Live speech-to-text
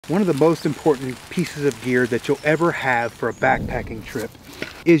One of the most important pieces of gear that you'll ever have for a backpacking trip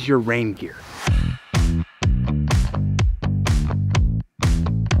is your rain gear.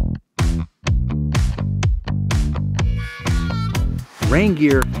 Rain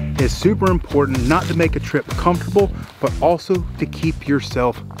gear is super important, not to make a trip comfortable, but also to keep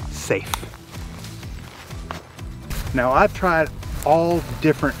yourself safe. Now, I've tried all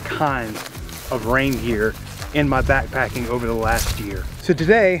different kinds of rain gear in my backpacking over the last year. So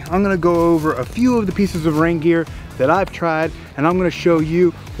today, I'm gonna go over a few of the pieces of rain gear that I've tried, and I'm gonna show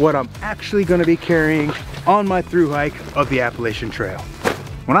you what I'm actually gonna be carrying on my thru hike of the Appalachian Trail.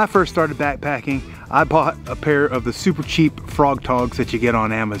 When I first started backpacking, I bought a pair of the super cheap frog togs that you get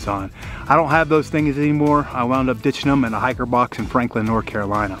on Amazon. I don't have those things anymore. I wound up ditching them in a hiker box in Franklin, North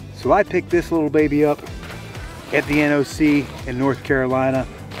Carolina. So I picked this little baby up at the NOC in North Carolina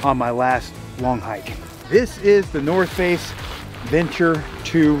on my last long hike. This is the North Face Venture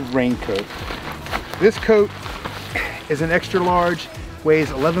 2 raincoat. This coat is an extra large, weighs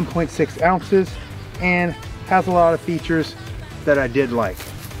 11.6 ounces, and has a lot of features that I did like.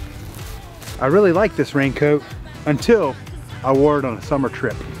 I really liked this raincoat until I wore it on a summer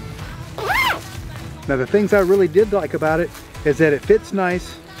trip. Now, the things I really did like about it is that it fits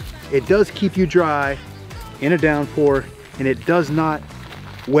nice, it does keep you dry in a downpour, and it does not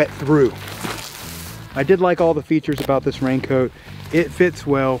wet through. I did like all the features about this raincoat. It fits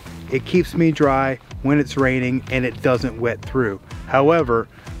well, it keeps me dry when it's raining, and it doesn't wet through. However,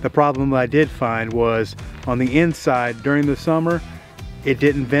 the problem I did find was on the inside during the summer, it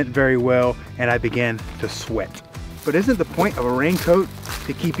didn't vent very well, and I began to sweat. But isn't the point of a raincoat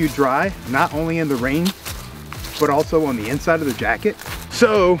to keep you dry, not only in the rain, but also on the inside of the jacket?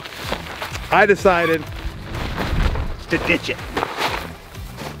 So I decided to ditch it.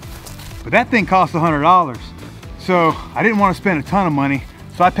 But that thing cost $100, so I didn't want to spend a ton of money,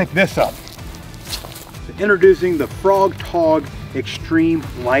 so I picked this up. So introducing the Frog Tog Extreme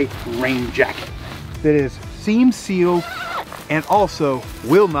Light Rain Jacket that is seam sealed and also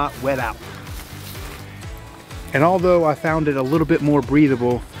will not wet out. And although I found it a little bit more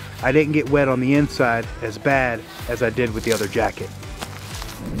breathable, I didn't get wet on the inside as bad as I did with the other jacket.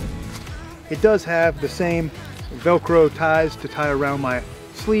 It does have the same Velcro ties to tie around my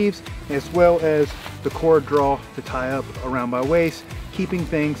sleeves, as well as the cord draw to tie up around my waist, keeping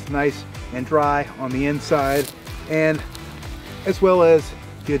things nice and dry on the inside, and as well as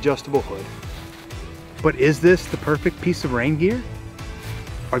the adjustable hood. But is this the perfect piece of rain gear?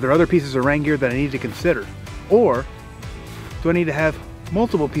 Are there other pieces of rain gear that I need to consider? Or do I need to have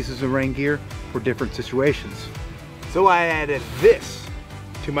multiple pieces of rain gear for different situations? So I added this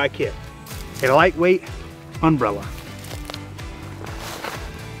to my kit, a lightweight umbrella.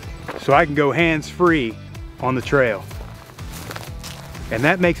 So I can go hands-free on the trail. And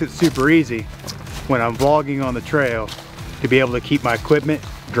that makes it super easy when I'm vlogging on the trail to be able to keep my equipment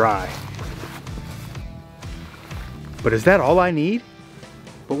dry. But is that all I need?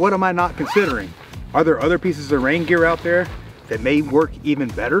 But what am I not considering? Are there other pieces of rain gear out there that may work even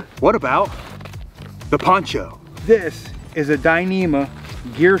better? What about the poncho? This is a Dyneema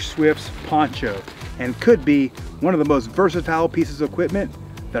Gear Swifts poncho and could be one of the most versatile pieces of equipment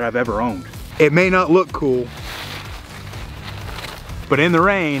that I've ever owned. It may not look cool, but in the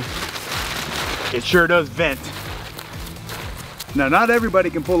rain, it sure does vent. Now, not everybody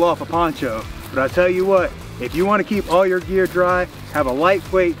can pull off a poncho, but I tell you what, if you want to keep all your gear dry, have a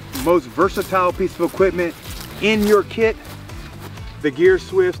lightweight, most versatile piece of equipment in your kit, the Gear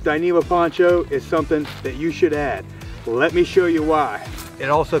Swifts Dyneema poncho is something that you should add. Let me show you why. It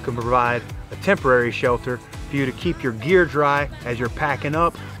also can provide a temporary shelter for you to keep your gear dry as you're packing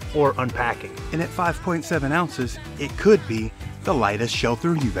up or unpacking. And at 5.7 ounces, it could be the lightest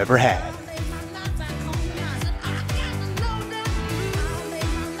shelter you've ever had.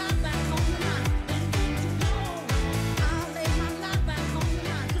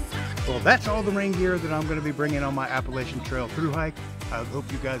 Well, that's all the rain gear that I'm going to be bringing on my Appalachian Trail thru hike. I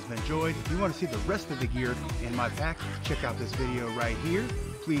hope you guys have enjoyed. If you want to see the rest of the gear in my pack, check out this video right here.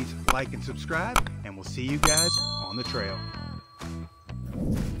 Please like and subscribe, and we'll see you guys on the trail.